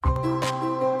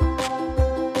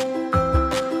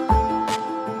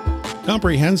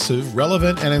Comprehensive,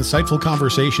 relevant, and insightful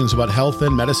conversations about health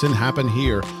and medicine happen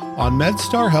here on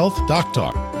MedStar Health Doc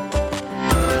Talk.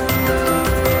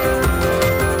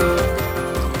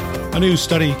 A new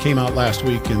study came out last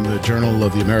week in the Journal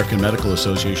of the American Medical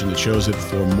Association that shows that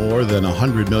for more than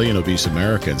 100 million obese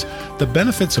Americans, the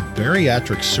benefits of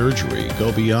bariatric surgery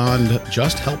go beyond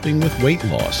just helping with weight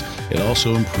loss. It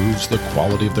also improves the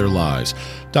quality of their lives.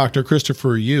 Dr.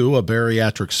 Christopher Yu, a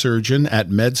bariatric surgeon at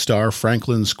MedStar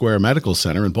Franklin Square Medical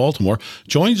Center in Baltimore,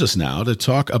 joins us now to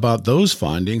talk about those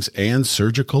findings and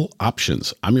surgical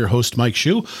options. I'm your host, Mike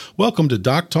Hsu. Welcome to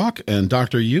Doc Talk, and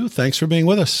Dr. Yu, thanks for being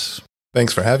with us.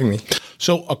 Thanks for having me.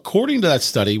 So according to that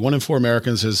study, 1 in 4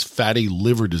 Americans has fatty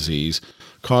liver disease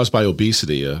caused by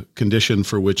obesity, a condition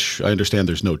for which I understand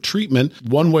there's no treatment.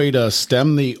 One way to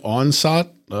stem the onset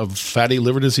of fatty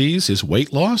liver disease is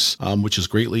weight loss, which is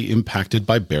greatly impacted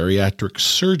by bariatric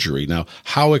surgery. Now,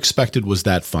 how expected was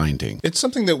that finding? It's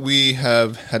something that we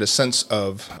have had a sense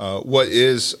of. What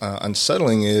is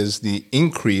unsettling is the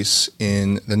increase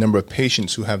in the number of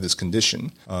patients who have this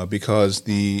condition, because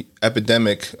the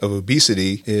epidemic of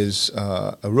obesity is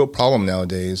a real problem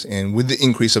nowadays. And with the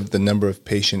increase of the number of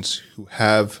patients who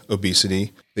have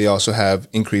obesity, they also have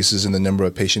increases in the number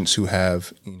of patients who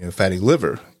have fatty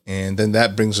liver. And then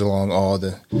that brings along all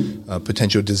the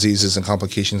potential diseases and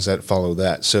complications that follow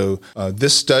that. So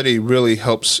this study really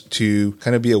helps to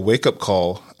kind of be a wake-up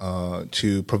call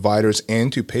to providers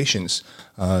and to patients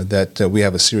that we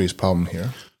have a serious problem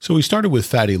here. So we started with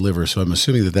fatty liver, so I'm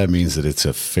assuming that means that it's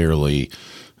a fairly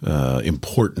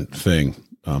important thing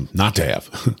not to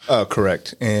have.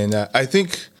 Correct. And I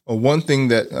think one thing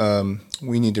that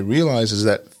we need to realize is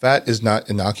that fat is not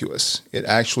innocuous. It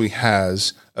actually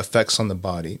has effects on the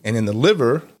body. And in the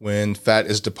liver, when fat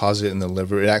is deposited in the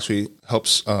liver, it actually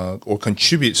helps or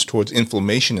contributes towards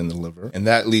inflammation in the liver. And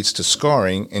that leads to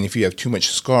scarring. And if you have too much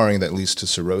scarring, that leads to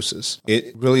cirrhosis.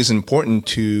 It really is important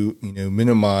to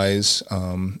minimize,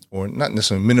 or not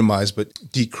necessarily minimize,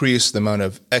 but decrease the amount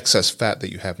of excess fat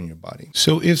that you have in your body.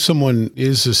 So if someone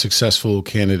is a successful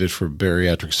candidate for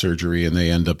bariatric surgery and they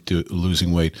end up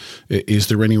losing weight, is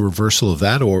there any reversal of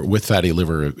that? Or with fatty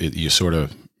liver, you sort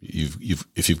of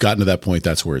if you've gotten to that point,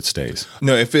 that's where it stays?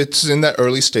 No, if it's in that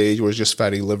early stage where it's just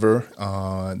fatty liver,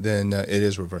 then it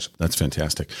is reversible. That's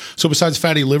fantastic. So besides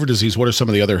fatty liver disease, what are some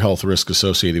of the other health risks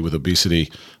associated with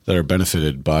obesity that are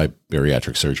benefited by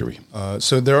bariatric surgery?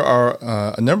 So there are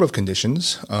a number of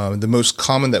conditions. The most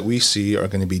common that we see are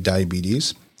going to be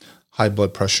diabetes, high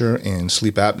blood pressure, and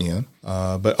sleep apnea.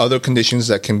 But other conditions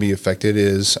that can be affected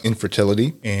is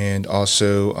infertility. And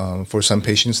also for some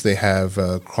patients, they have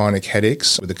chronic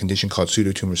headaches with a condition called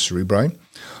pseudotumor cerebri,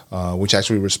 which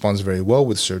actually responds very well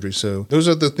with surgery. So those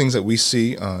are the things that we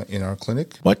see in our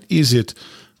clinic. What is it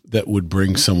that would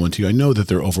bring someone to you? I know that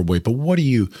they're overweight, but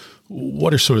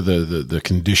what are sort of the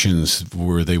conditions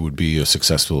where they would be a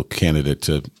successful candidate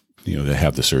to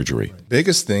have the surgery?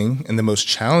 Biggest thing and the most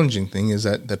challenging thing is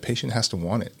that the patient has to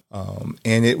want it.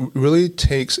 And it really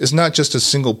it's not just a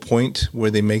single point where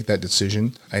they make that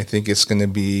decision. I think it's going to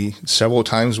be several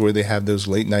times where they have those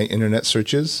late night internet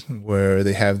searches, where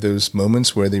they have those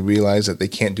moments where they realize that they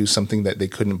can't do something that they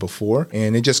couldn't before.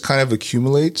 And it just kind of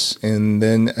accumulates. And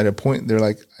then at a point, they're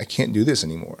like, I can't do this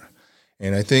anymore.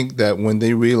 And I think that when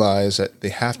they realize that they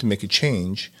have to make a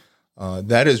change,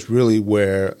 that is really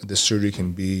where the surgery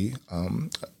can be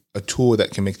a tool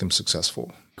that can make them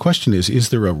successful. Question is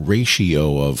there a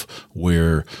ratio of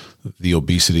where the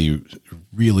obesity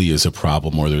really is a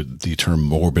problem, or the term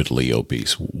morbidly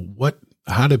obese?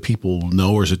 How do people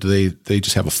know, or is it do they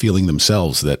just have a feeling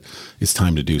themselves that it's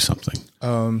time to do something?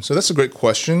 So that's a great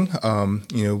question.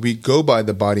 We go by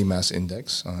the body mass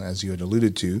index, as you had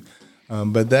alluded to.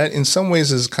 But that in some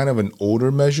ways is kind of an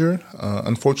older measure.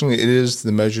 Unfortunately, it is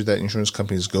the measure that insurance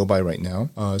companies go by right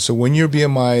now. So when your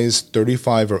BMI is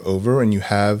 35 or over and you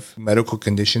have medical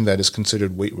condition that is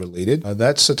considered weight related,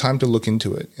 that's a time to look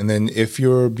into it. And then if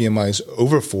your BMI is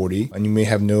over 40 and you may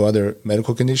have no other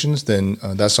medical conditions, then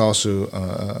that's also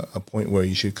a point where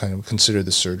you should kind of consider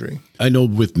the surgery. I know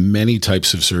with many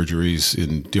types of surgeries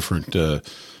in different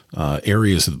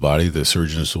areas of the body, the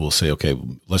surgeons will say, okay,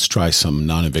 let's try some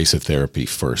non-invasive therapy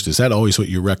first. Is that always what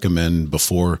you recommend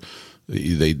before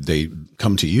they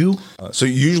come to you? So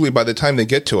usually by the time they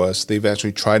get to us, they've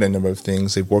actually tried a number of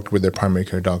things. They've worked with their primary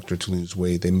care doctor to lose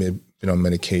weight. They may have been on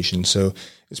medication. So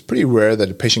it's pretty rare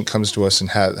that a patient comes to us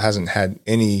and hasn't had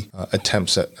any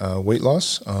attempts at weight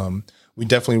loss. We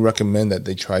definitely recommend that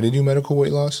they try to do medical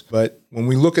weight loss. But when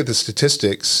we look at the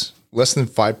statistics, less than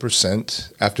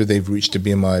 5% after they've reached a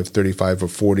BMI of 35 or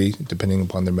 40, depending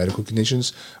upon their medical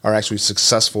conditions, are actually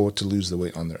successful to lose the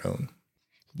weight on their own.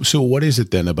 So what is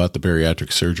it then about the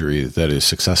bariatric surgery that is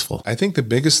successful? I think the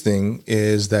biggest thing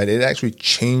is that it actually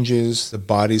changes the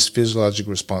body's physiologic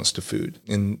response to food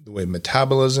in the way of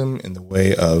metabolism, in the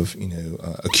way of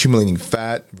accumulating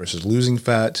fat versus losing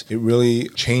fat. It really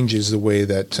changes the way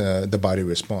that the body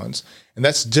responds. And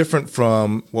that's different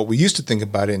from what we used to think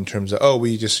about it in terms of,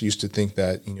 we just used to think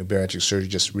that bariatric surgery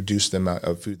just reduced the amount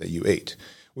of food that you ate,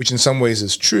 which in some ways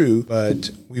is true,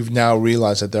 but we've now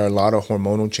realized that there are a lot of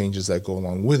hormonal changes that go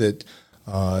along with it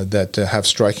that have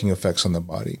striking effects on the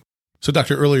body. So,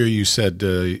 Doctor, earlier you said,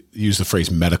 use the phrase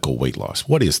medical weight loss.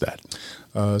 What is that?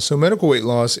 So medical weight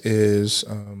loss is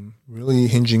really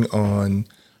hinging on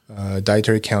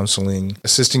dietary counseling,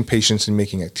 assisting patients in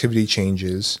making activity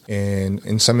changes, and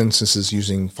in some instances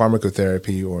using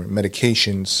pharmacotherapy or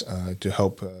medications to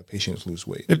help patients lose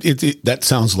weight. That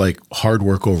sounds like hard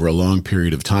work over a long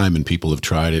period of time, and people have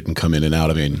tried it and come in and out.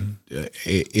 I mean,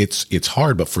 it's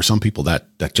hard, but for some people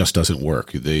that just doesn't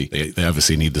work. They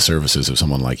obviously need the services of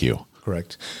someone like you.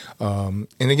 Correct. And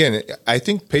again, I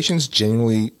think patients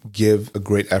genuinely give a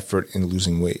great effort in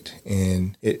losing weight,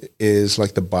 and it is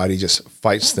like the body just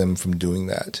fights them from doing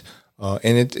that.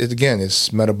 And it again,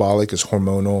 it's metabolic, it's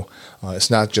hormonal. It's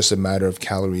not just a matter of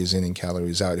calories in and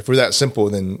calories out. If we're that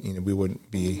simple, then we wouldn't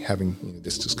be having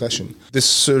this discussion. This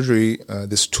surgery,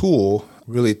 this tool,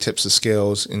 really tips the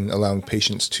scales in allowing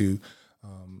patients to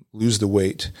lose the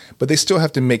weight, but they still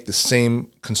have to make the same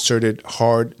concerted,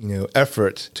 hard,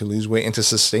 effort to lose weight and to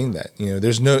sustain that.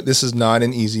 This is not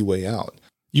an easy way out.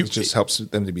 It just helps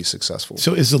them to be successful.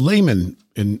 So as a layman,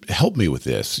 and help me with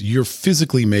this, you're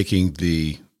physically making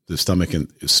the stomach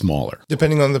smaller.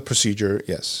 Depending on the procedure,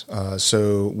 yes.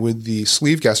 So with the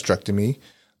sleeve gastrectomy,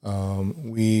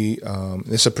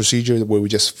 it's a procedure where we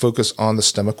just focus on the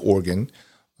stomach organ.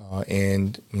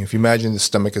 And if you imagine the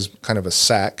stomach is kind of a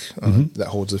sack that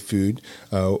holds the food,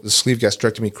 the sleeve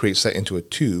gastrectomy creates that into a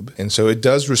tube. And so it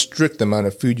does restrict the amount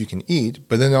of food you can eat,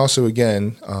 but then also,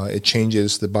 again, it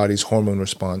changes the body's hormone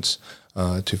response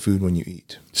to food when you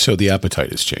eat. So the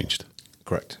appetite has changed.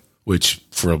 Correct. Which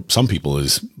for some people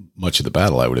is much of the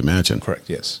battle, I would imagine. Correct,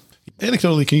 yes.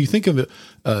 Anecdotally, can you think of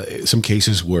some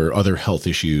cases where other health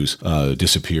issues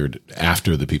disappeared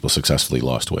after the people successfully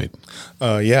lost weight?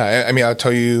 Yeah, I mean, I'll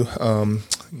tell you,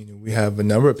 we have a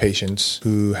number of patients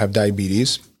who have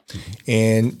diabetes,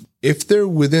 and if they're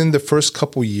within the first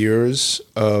couple years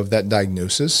of that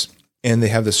diagnosis and they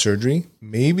have the surgery,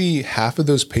 maybe half of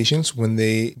those patients, when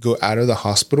they go out of the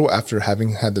hospital after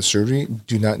having had the surgery,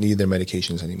 do not need their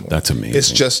medications anymore. That's amazing.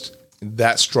 It's just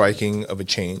that striking of a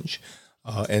change.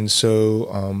 And so,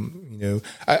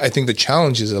 I think the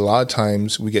challenge is a lot of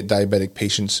times we get diabetic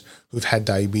patients who've had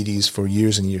diabetes for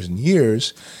years and years and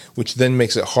years, which then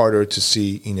makes it harder to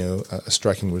see, a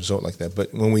striking result like that.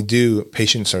 But when we do,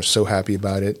 patients are so happy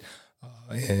about it,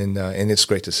 and it's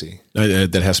great to see.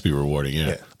 That has to be rewarding,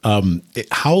 yeah.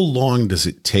 How long does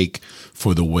it take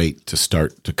for the weight to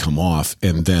start to come off?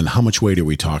 And then how much weight are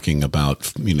we talking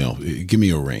about? Give me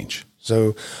a range.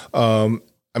 So,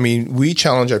 we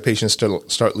challenge our patients to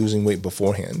start losing weight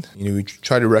beforehand. We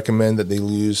try to recommend that they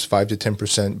lose 5 to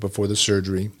 10% before the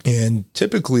surgery. And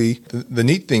typically, the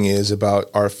neat thing is about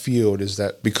our field is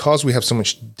that because we have so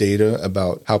much data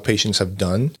about how patients have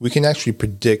done, we can actually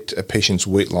predict a patient's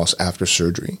weight loss after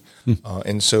surgery.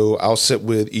 And so I'll sit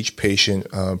with each patient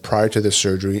prior to the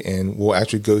surgery, and we'll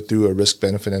actually go through a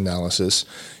risk-benefit analysis.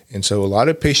 And so a lot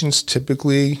of patients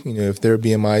typically, if their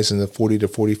BMI is in the 40 to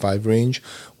 45 range,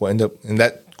 will end up, and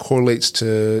that correlates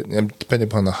to, depending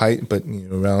upon the height, but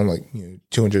around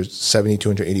 270,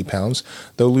 280 pounds,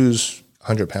 they'll lose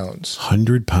 100 pounds.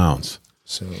 100 pounds.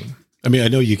 So, I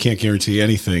know you can't guarantee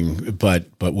anything, but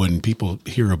when people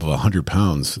hear of 100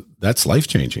 pounds, that's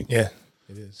life-changing. Yeah.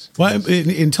 It is. Well,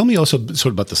 and tell me also sort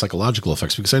of about the psychological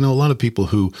effects, because I know a lot of people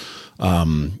who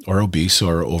are obese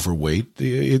or overweight.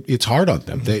 It's hard on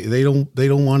them. They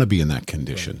don't want to be in that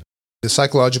condition. Right. The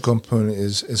psychological component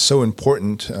is so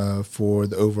important for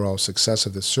the overall success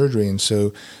of the surgery, and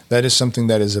so that is something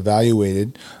that is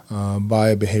evaluated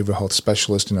by a behavioral health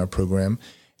specialist in our program.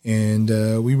 And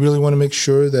we really want to make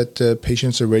sure that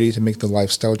patients are ready to make the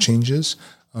lifestyle changes.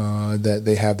 That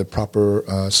they have the proper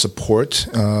support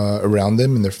around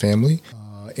them and their family,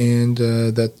 and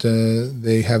that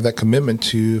they have that commitment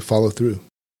to follow through.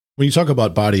 When you talk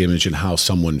about body image and how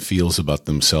someone feels about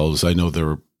themselves, I know there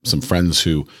are some friends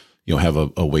who have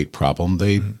a weight problem.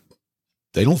 They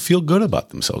don't feel good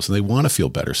about themselves, and they want to feel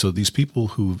better. So these people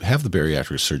who have the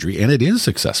bariatric surgery, and it is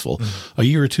successful, a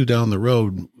year or two down the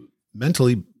road,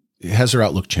 mentally has their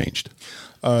outlook changed?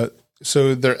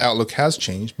 So their outlook has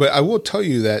changed, but I will tell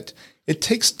you that it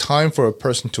takes time for a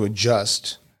person to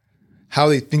adjust how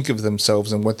they think of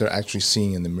themselves and what they're actually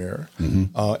seeing in the mirror.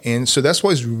 And so that's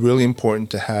why it's really important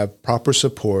to have proper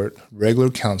support, regular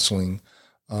counseling,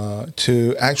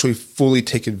 to actually fully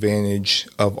take advantage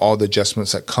of all the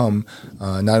adjustments that come,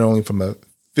 not only from a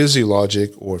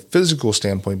physiologic or physical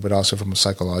standpoint, but also from a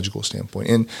psychological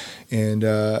standpoint. And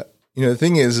the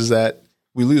thing is that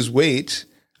we lose weight,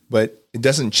 but it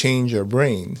doesn't change our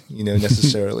brain,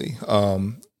 necessarily.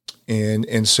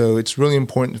 And so it's really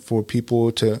important for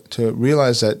people to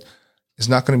realize that it's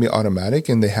not going to be automatic,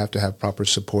 and they have to have proper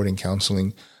support and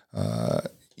counseling,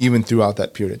 even throughout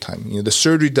that period of time. The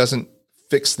surgery doesn't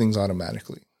fix things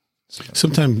automatically.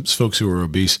 Sometimes folks who are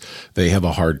obese, they have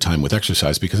a hard time with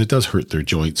exercise because it does hurt their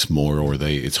joints more, or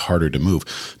it's harder to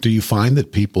move. Do you find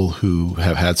that people who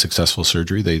have had successful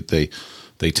surgery,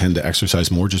 they tend to exercise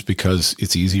more just because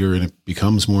it's easier and it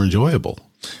becomes more enjoyable?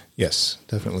 Yes,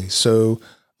 definitely. So,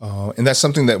 and that's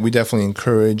something that we definitely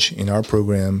encourage in our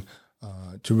program,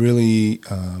 to really,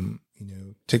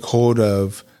 take hold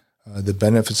of the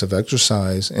benefits of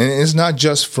exercise. And it's not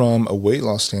just from a weight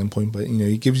loss standpoint, but,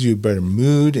 it gives you a better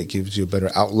mood. It gives you a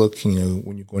better outlook,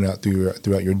 when you're going out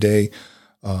throughout your day.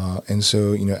 And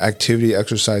so, activity,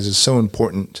 exercise is so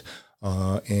important,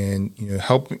 and,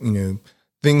 help,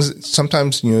 things.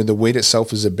 Sometimes, the weight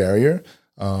itself is a barrier,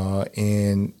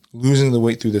 and losing the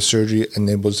weight through the surgery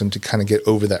enables them to kind of get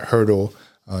over that hurdle,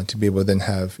 to be able to then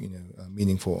have,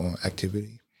 meaningful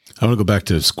activity. I want to go back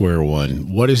to square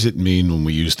one. What does it mean when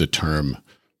we use the term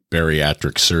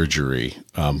bariatric surgery?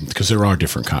 Because there are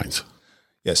different kinds.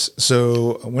 Yes.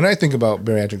 So when I think about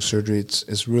bariatric surgery,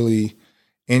 it's really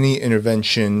any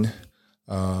intervention,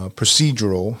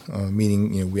 procedural,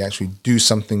 meaning, we actually do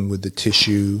something with the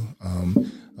tissue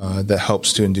that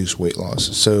helps to induce weight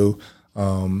loss. So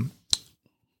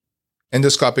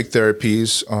endoscopic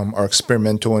therapies are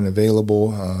experimental and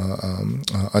available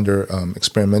under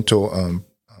experimental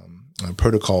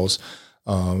protocols,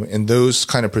 and those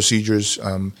kind of procedures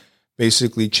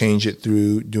basically change it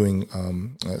through doing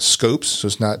scopes, so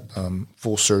it's not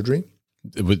full surgery.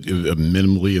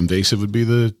 Minimally invasive would be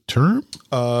the term?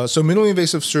 So minimally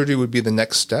invasive surgery would be the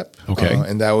next step. Okay.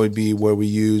 And that would be where we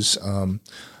use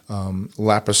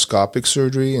laparoscopic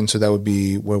surgery, and so that would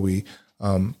be where we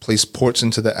place ports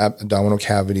into the abdominal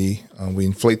cavity. We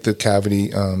inflate the cavity,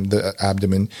 the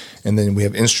abdomen, and then we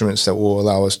have instruments that will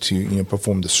allow us to,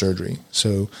 perform the surgery.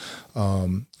 So,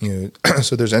 so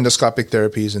there's endoscopic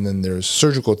therapies, and then there's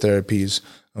surgical therapies,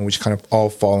 which kind of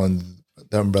all fall in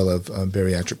the umbrella of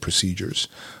bariatric procedures.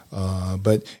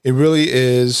 But it really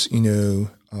is,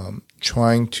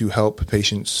 trying to help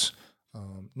patients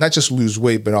not just lose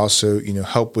weight, but also,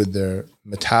 help with their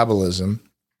metabolism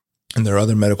and there are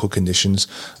other medical conditions,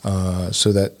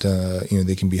 so that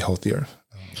they can be healthier.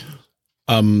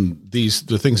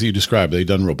 The things that you described, are they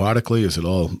done robotically? Is it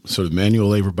all sort of manual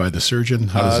labor by the surgeon?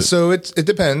 How does it? So it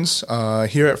depends.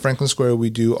 Here at Franklin Square, we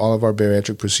do all of our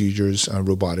bariatric procedures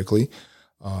robotically.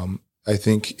 I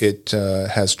think it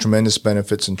has tremendous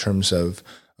benefits in terms of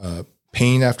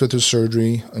pain after the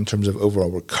surgery, in terms of overall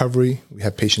recovery. We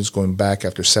have patients going back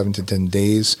after 7 to 10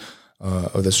 days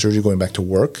of the surgery, going back to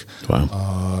work.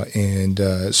 Wow.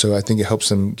 So I think it helps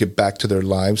them get back to their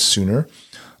lives sooner.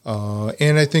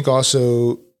 And I think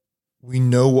also we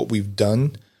know what we've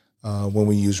done when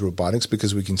we use robotics,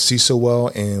 because we can see so well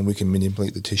and we can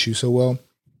manipulate the tissue so well.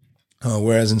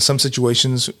 Whereas in some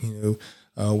situations,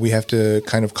 we have to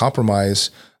kind of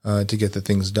compromise to get the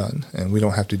things done, and we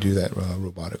don't have to do that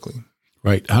robotically.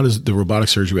 Right. How does the robotic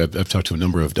surgery, I've talked to a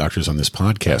number of doctors on this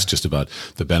podcast just about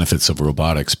the benefits of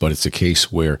robotics, but it's a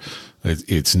case where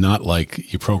it's not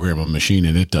like you program a machine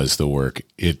and it does the work.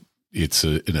 It's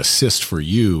an assist for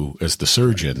you as the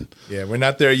surgeon. Yeah, we're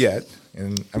not there yet,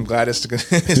 and I'm glad it's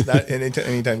not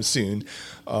anytime soon.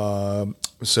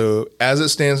 So as it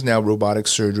stands now, robotic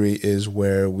surgery is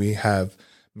where we have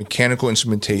mechanical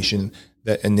instrumentation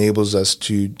that enables us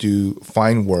to do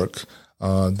fine work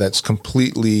that's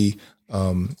completely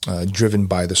driven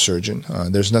by the surgeon.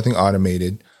 There's nothing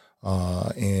automated.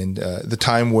 And the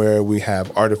time where we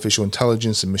have artificial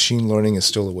intelligence and machine learning is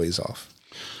still a ways off.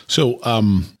 So,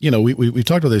 we've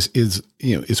talked about this.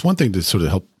 It's one thing to sort of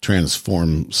help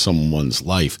transform someone's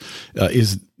life.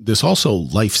 Is this also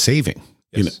life-saving?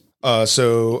 Yes.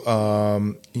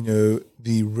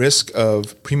 The risk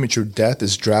of premature death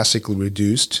is drastically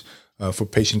reduced for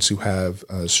patients who have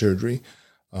surgery.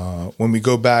 When we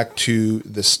go back to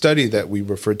the study that we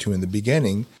referred to in the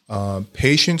beginning,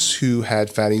 patients who had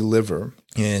fatty liver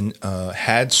and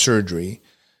had surgery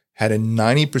had a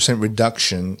 90%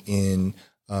 reduction in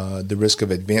the risk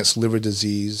of advanced liver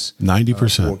disease,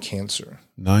 90%, or cancer.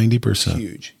 90%,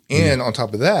 Huge. And on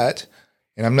top of that,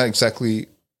 and I'm not exactly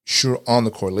sure on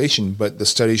the correlation, but the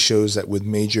study shows that with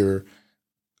major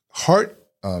heart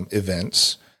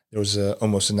events, there was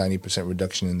almost a 90%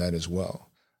 reduction in that as well.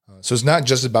 So it's not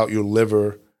just about your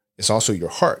liver, it's also your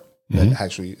heart that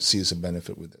actually sees a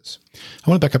benefit with this. I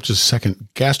want to back up just a second.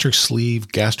 Gastric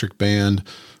sleeve, gastric band,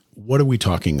 what are we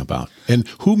talking about? And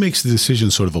who makes the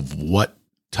decision sort of what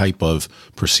type of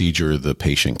procedure the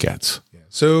patient gets?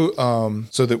 So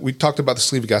that we talked about the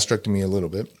sleeve gastrectomy a little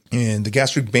bit, and the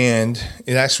gastric band,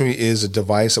 it actually is a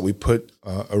device that we put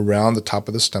around the top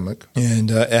of the stomach, and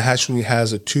it actually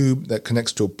has a tube that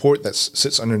connects to a port that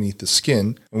sits underneath the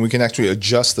skin, and we can actually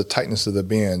adjust the tightness of the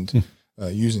band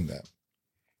using that.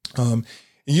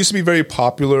 It used to be very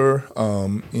popular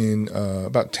in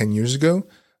about 10 years ago.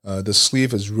 The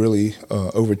sleeve has really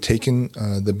overtaken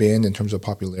the band in terms of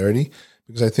popularity,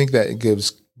 because I think that it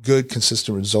gives good,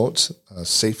 consistent results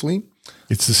safely.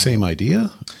 It's the same idea?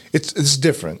 It's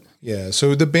different, yeah.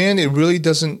 So the band, it really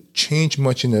doesn't change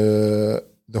much in the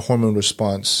hormone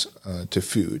response to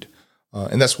food.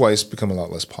 And that's why it's become a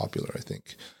lot less popular, I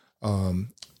think.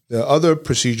 The other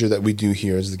procedure that we do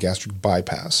here is the gastric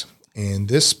bypass. And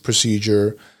this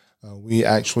procedure, we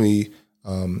actually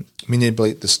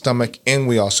manipulate the stomach, and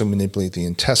we also manipulate the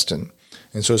intestine.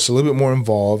 And so it's a little bit more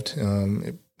involved.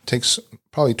 It takes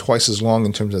probably twice as long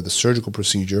in terms of the surgical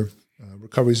procedure.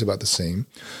 Recovery is about the same.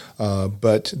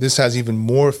 But this has even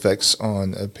more effects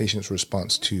on a patient's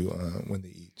response to when they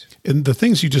eat. And the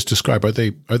things you just described, are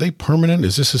they permanent?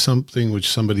 Is this something which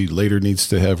somebody later needs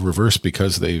to have reversed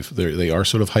because they are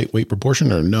sort of height weight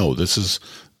proportion, or no? This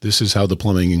is how the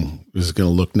plumbing is going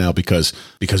to look now because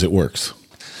it works.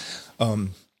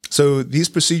 So these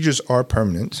procedures are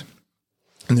permanent,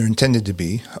 and they're intended to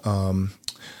be.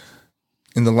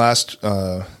 In the last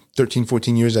 13,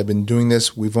 14 years I've been doing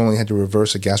this, we've only had to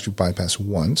reverse a gastric bypass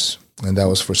once, and that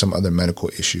was for some other medical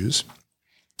issues.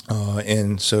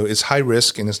 And so it's high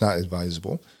risk and it's not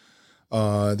advisable.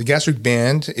 The gastric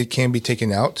band, it can be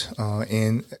taken out,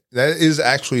 and that is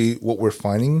actually what we're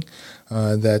finding,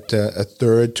 that a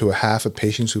third to a half of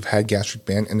patients who've had gastric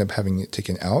band end up having it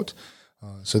taken out.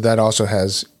 So that also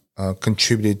has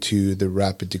contributed to the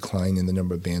rapid decline in the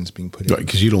number of bands being put in. Right,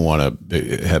 because you don't want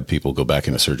to have people go back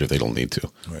into surgery if they don't need to.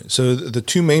 Right. So the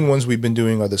two main ones we've been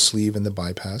doing are the sleeve and the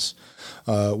bypass.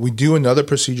 We do another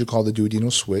procedure called the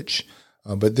duodenal switch,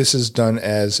 but this is done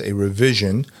as a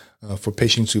revision for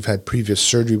patients who've had previous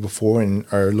surgery before and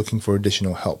are looking for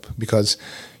additional help, because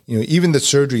even the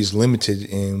surgery is limited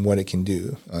in what it can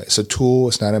do. It's a tool.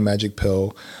 It's not a magic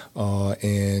pill,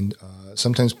 and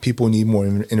sometimes people need more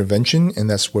intervention, and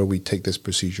that's where we take this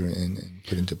procedure and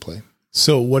put into play.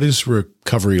 So what is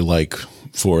recovery like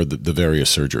for the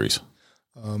various surgeries?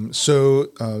 So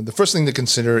the first thing to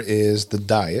consider is the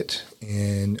diet.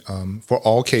 And for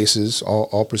all cases,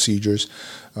 all procedures,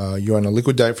 you're on a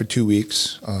liquid diet for 2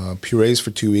 weeks, purees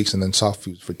for 2 weeks, and then soft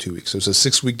foods for 2 weeks. So it's a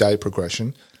 6-week diet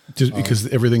progression. Just because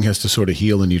everything has to sort of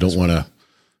heal, and you don't want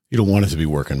it to be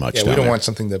working much. Yeah, we don't want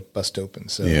something to bust open.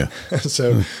 So, yeah.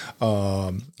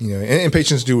 And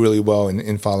patients do really well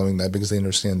in following that because they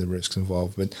understand the risks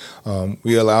involved. But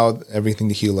we allow everything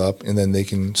to heal up, and then they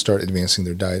can start advancing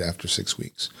their diet after 6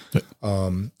 weeks.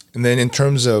 And then in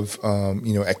terms of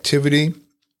activity,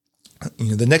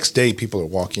 the next day people are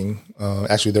walking.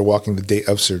 Actually, they're walking the day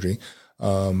of surgery.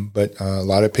 But a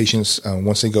lot of patients,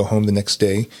 once they go home the next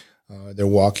day, they're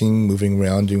walking, moving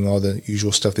around, doing all the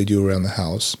usual stuff they do around the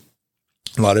house.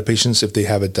 A lot of patients, if they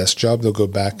have a desk job, they'll go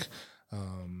back,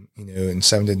 in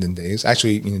 7 to 10 days.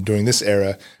 Actually, during this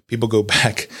era, people go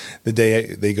back the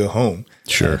day they go home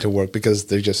to work, because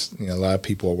they're just, a lot of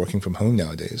people are working from home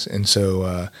nowadays. And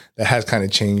so that has kind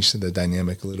of changed the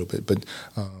dynamic a little bit. But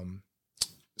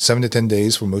 7 to 10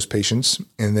 days for most patients.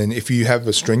 And then if you have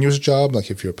a strenuous job, like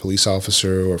if you're a police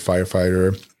officer or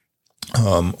firefighter,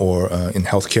 or in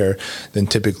healthcare, then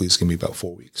typically it's going to be about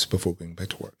 4 weeks before going back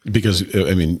to work.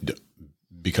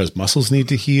 Because muscles need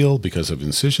to heal, because of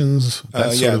incisions.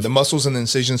 The muscles and the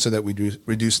incisions, so that we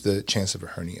reduce the chance of a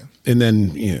hernia. And then,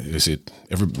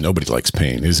 nobody likes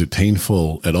pain. Is it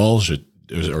painful at all,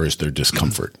 or is there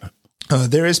discomfort?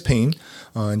 There is pain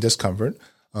and discomfort.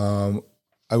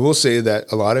 I will say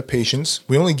that a lot of patients,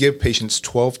 we only give patients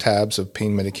 12 tabs of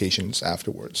pain medications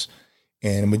afterwards.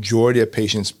 And a majority of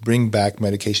patients bring back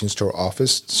medications to our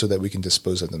office so that we can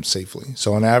dispose of them safely.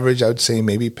 So on average, I would say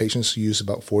maybe patients use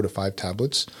about 4 to 5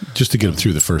 tablets. Just to get them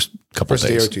through the first couple of days.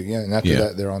 First day or two, yeah. And after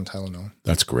that, they're on Tylenol.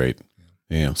 That's great.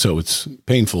 Yeah. So it's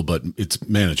painful, but it's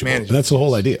manageable. That's the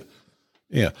whole idea.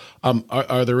 Yeah.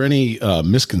 Are there any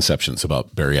misconceptions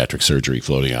about bariatric surgery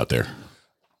floating out there?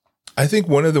 I think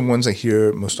one of the ones I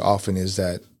hear most often is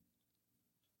that,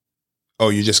 oh,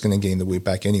 you're just going to gain the weight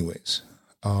back anyways.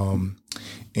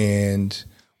 And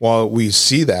while we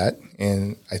see that,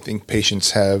 and I think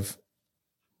patients have,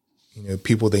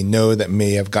 people they know that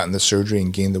may have gotten the surgery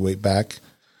and gained the weight back,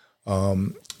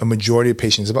 a majority of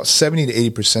patients, about 70 to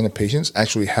 80% of patients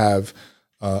actually have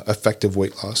effective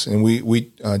weight loss. And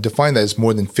we define that as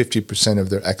more than 50% of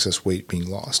their excess weight being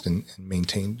lost and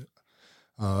maintained.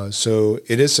 So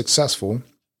it is successful.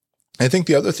 I think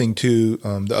the other thing too,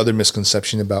 the other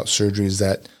misconception about surgery is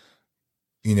that,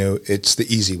 it's the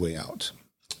easy way out.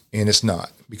 And it's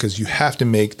not, because you have to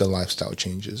make the lifestyle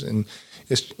changes. And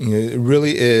it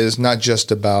really is not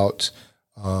just about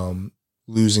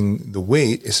losing the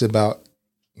weight. It's about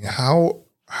how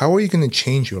are you going to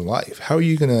change your life? How are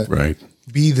you going to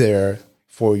be there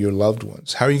for your loved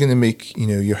ones? How are you going to make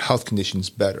your health conditions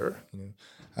better?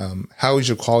 How is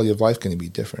your quality of life going to be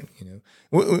different?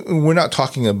 We're not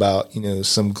talking about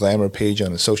some glamour page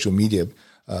on a social media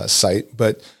site,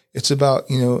 but it's about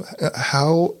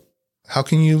how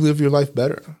can you live your life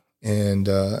better? And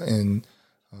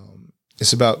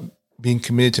it's about being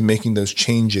committed to making those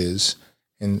changes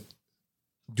and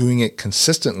doing it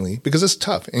consistently, because it's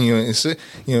tough. And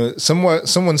someone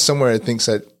somewhere thinks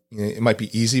that it might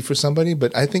be easy for somebody,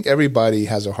 but I think everybody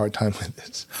has a hard time with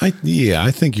this. I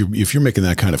think if you're making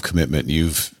that kind of commitment,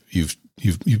 you've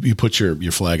put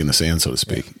your flag in the sand, so to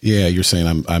speak. Yeah, you're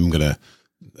saying I'm gonna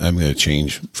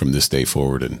change from this day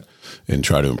forward and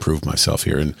try to improve myself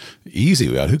here. And easy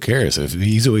way out, who cares? If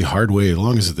easy, hard way, as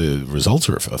long as the results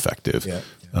are effective. Yeah.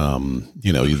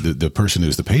 The person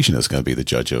who's the patient is going to be the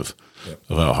judge of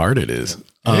how hard it is.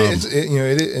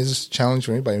 It is a challenge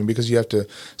for anybody, because you have to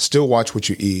still watch what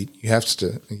you eat. You have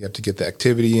to get the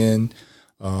activity in.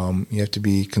 You have to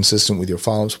be consistent with your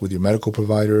follow-ups with your medical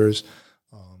providers.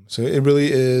 So it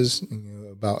really is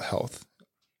about health.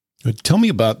 Tell me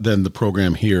about then the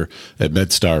program here at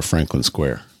MedStar Franklin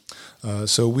Square.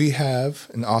 So we have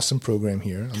an awesome program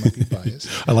here. I might be biased.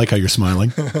 I like how you're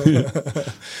smiling.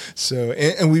 So,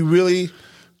 and we really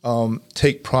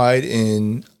take pride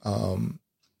in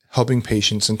helping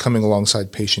patients and coming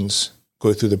alongside patients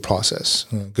go through the process,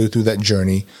 go through that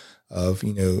journey of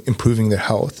improving their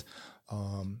health,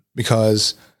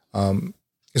 because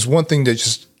it's one thing to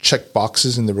just check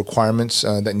boxes and the requirements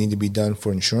that need to be done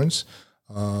for insurance.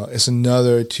 It's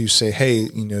another to say, hey,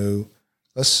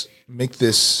 let's make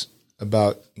this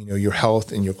about your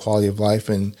health and your quality of life,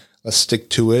 and let's stick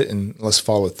to it and let's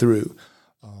follow through.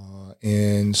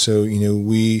 And so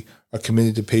we are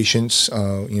committed to patients.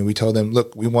 We tell them,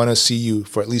 look, we want to see you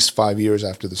for at least 5 years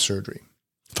after the surgery.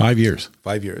 5 years.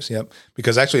 5 years, yep.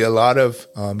 Because actually a lot of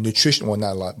nutrition, well,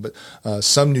 not a lot, but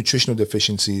some nutritional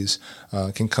deficiencies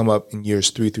can come up in years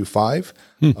 3 through 5.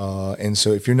 And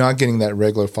so if you're not getting that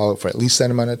regular follow-up for at least that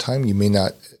amount of time, you may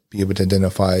not be able to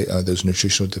identify those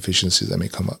nutritional deficiencies that may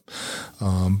come up.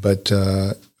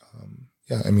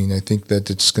 I think that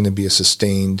it's going to be a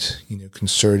sustained,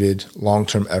 concerted,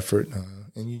 long-term effort,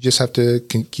 and you just have to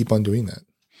keep on doing that.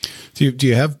 Do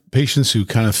you have patients who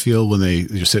kind of feel when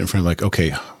you're sitting in front of like,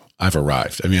 okay, I've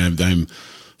arrived. I mean, I'm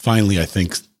finally, I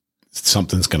think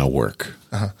something's going to work.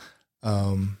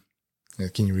 Can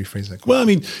you rephrase that question? Well, I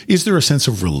mean, is there a sense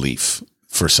of relief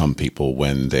for some people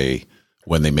when they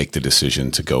make the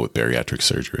decision to go with bariatric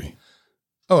surgery?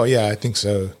 Oh yeah, I think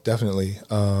so. Definitely.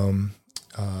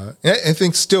 I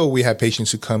think still we have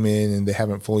patients who come in and they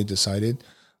haven't fully decided,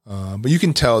 but you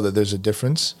can tell that there's a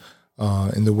difference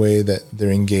in the way that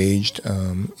they're engaged,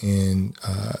 in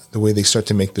the way they start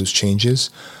to make those changes.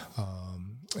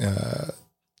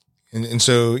 And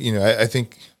so, I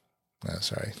think,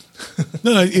 sorry.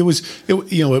 No,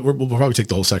 we'll probably take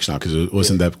the whole section out because it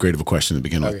wasn't that great of a question to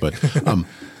begin with, but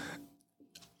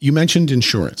you mentioned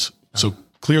insurance. So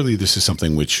clearly this is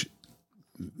something which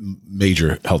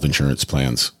major health insurance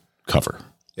plans cover.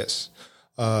 Yes.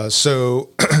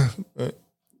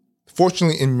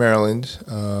 Fortunately in Maryland,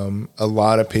 a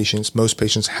lot of patients, most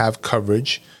patients have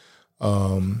coverage.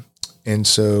 And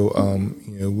so,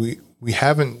 we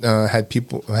haven't had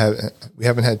people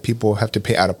have to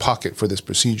pay out of pocket for this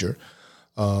procedure.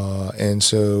 And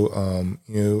so,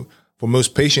 for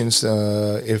most patients,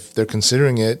 if they're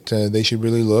considering it, they should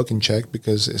really look and check,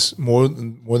 because it's more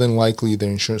than likely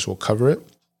their insurance will cover it.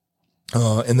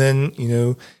 And then,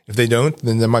 if they don't,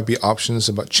 then there might be options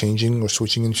about changing or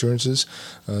switching insurances,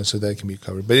 so that can be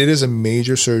covered. But it is a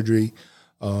major surgery,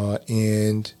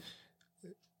 and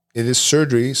it is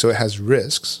surgery, so it has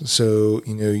risks. So,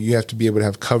 you have to be able to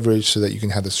have coverage so that you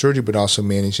can have the surgery, but also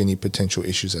manage any potential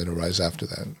issues that arise after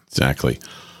that. Exactly.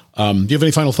 Do you have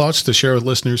any final thoughts to share with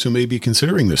listeners who may be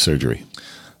considering this surgery?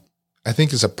 I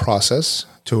think it's a process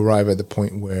to arrive at the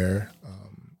point where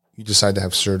you decide to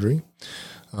have surgery.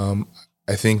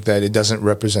 I think that it doesn't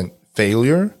represent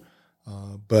failure,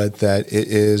 but that it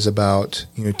is about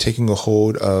taking a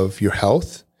hold of your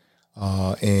health.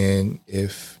 And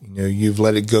if you've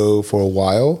let it go for a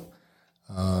while,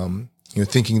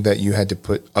 thinking that you had to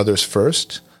put others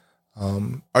first,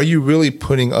 are you really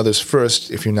putting others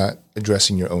first if you're not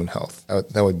addressing your own health?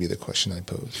 That would be the question I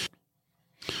pose.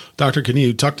 Doctor, can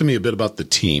you talk to me a bit about the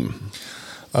team?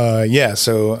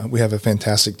 So we have a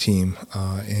fantastic team. We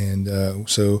have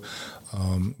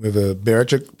a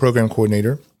bariatric program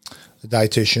coordinator, a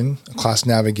dietitian, a class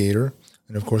navigator,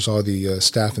 and of course all the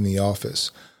staff in the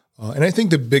office. And I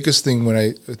think the biggest thing when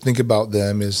I think about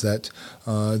them is that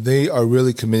they are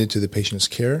really committed to the patient's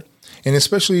care. And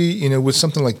especially, with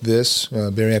something like this,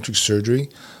 bariatric surgery,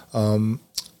 I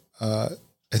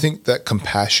think that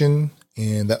compassion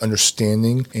and that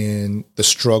understanding and the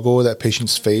struggle that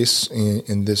patients face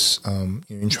in this,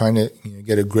 in trying to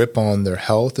get a grip on their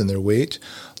health and their weight,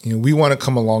 we want to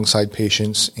come alongside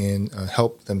patients and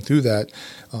help them through that.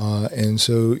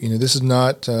 This is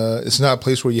not it's not a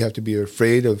place where you have to be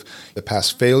afraid of the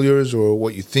past failures or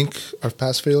what you think are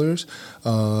past failures,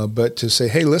 but to say,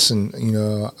 hey, listen,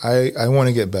 I want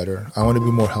to get better. I want to be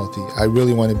more healthy. I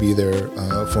really want to be there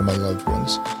for my loved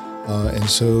ones.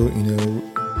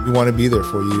 We want to be there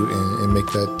for you and make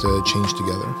that change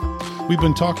together. We've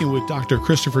been talking with Dr.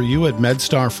 Christopher Yu at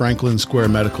MedStar Franklin Square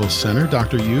Medical Center.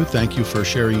 Dr. Yu, thank you for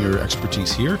sharing your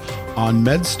expertise here on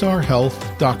MedStar Health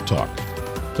Doc Talk.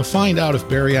 To find out if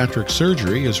bariatric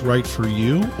surgery is right for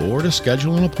you or to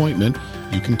schedule an appointment,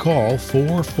 you can call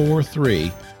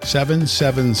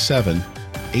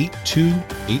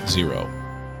 443-777-8280.